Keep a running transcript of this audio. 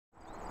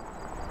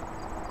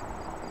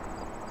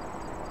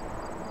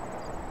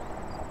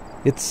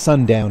It's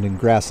sundown in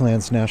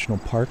Grasslands National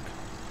Park,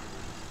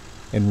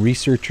 and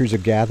researchers are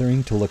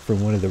gathering to look for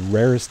one of the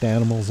rarest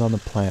animals on the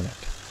planet,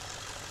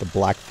 the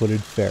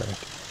black-footed ferret.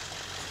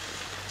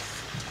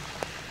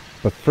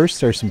 But first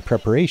there are some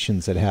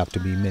preparations that have to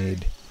be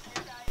made.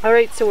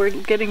 Alright, so we're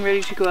getting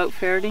ready to go out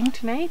ferreting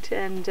tonight,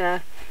 and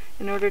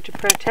in order to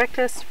protect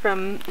us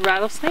from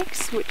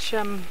rattlesnakes, which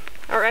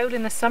are out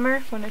in the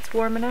summer when it's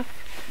warm enough,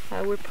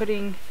 we're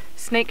putting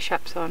snake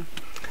chaps on.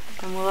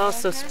 And we'll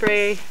also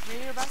spray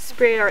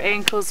our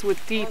ankles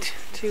with DEET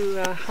to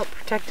help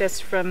protect us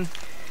from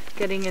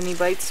getting any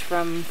bites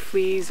from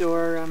fleas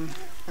or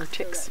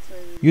ticks.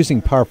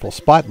 Using powerful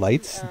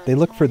spotlights, they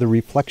look for the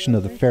reflection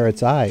of the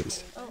ferret's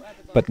eyes.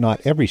 But not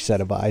every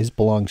set of eyes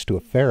belongs to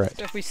a ferret.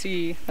 So if we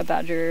see a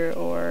badger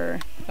or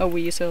a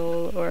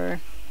weasel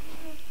or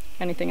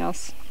anything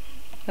else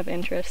of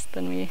interest,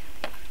 then we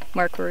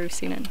mark where we've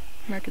seen it.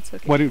 Mark it's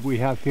okay. What did we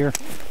have here?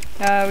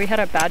 We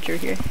had a badger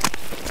here.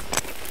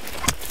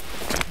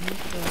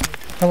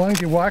 How long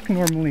do you walk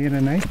normally in a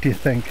night, do you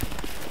think?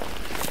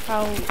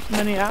 How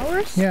many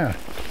hours? Yeah.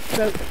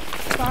 About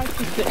 5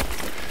 to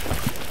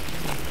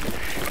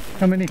 6.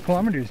 How many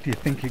kilometers do you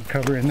think you'd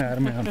cover in that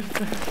amount? It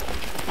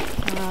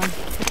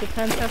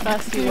depends how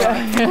fast you walk.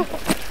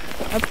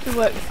 Up to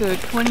what, so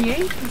 28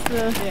 is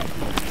the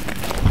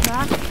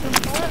max so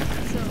far?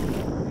 So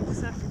we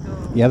just have to go.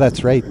 Yeah,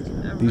 that's right.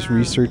 These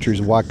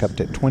researchers walk up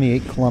to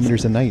 28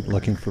 kilometers a night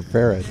looking for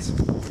ferrets.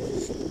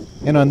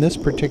 And on this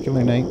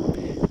particular night,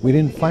 we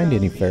didn't find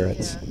any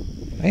ferrets.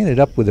 I ended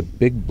up with a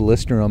big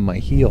blister on my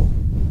heel.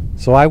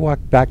 So I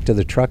walked back to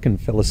the truck and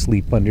fell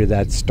asleep under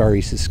that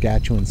starry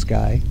Saskatchewan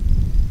sky.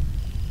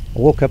 I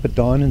woke up at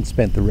dawn and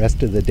spent the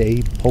rest of the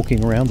day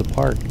poking around the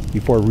park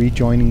before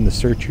rejoining the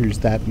searchers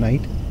that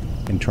night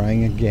and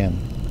trying again.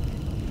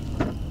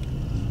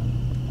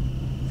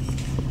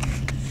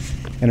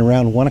 And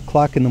around 1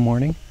 o'clock in the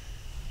morning,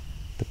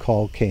 the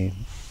call came.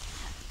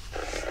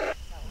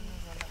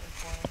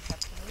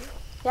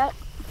 Yep.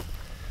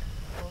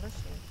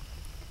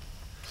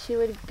 She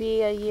would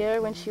be a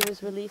year when she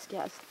was released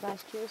last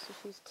year, so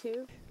she's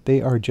 2.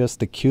 They are just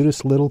the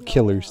cutest little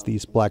killers,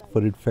 these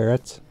black-footed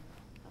ferrets.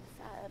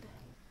 Sad.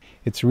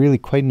 It's really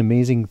quite an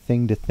amazing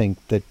thing to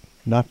think that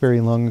not very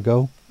long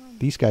ago,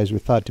 these guys were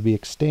thought to be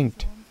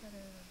extinct.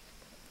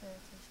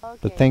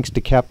 But thanks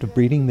to captive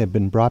breeding, they've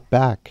been brought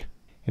back.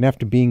 And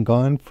after being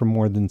gone for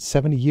more than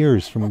 70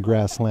 years from the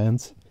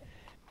grasslands,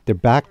 they're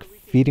back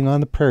feeding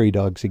on the prairie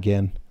dogs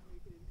again.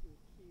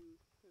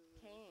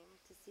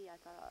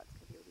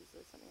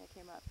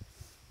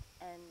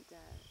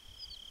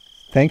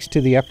 Thanks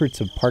to the efforts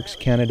of Parks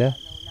Canada,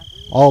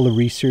 all the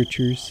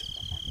researchers,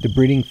 the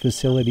breeding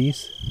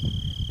facilities,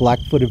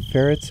 black-footed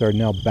ferrets are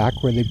now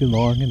back where they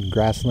belong in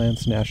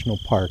Grasslands National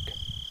Park.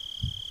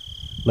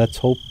 Let's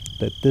hope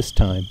that this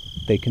time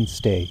they can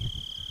stay.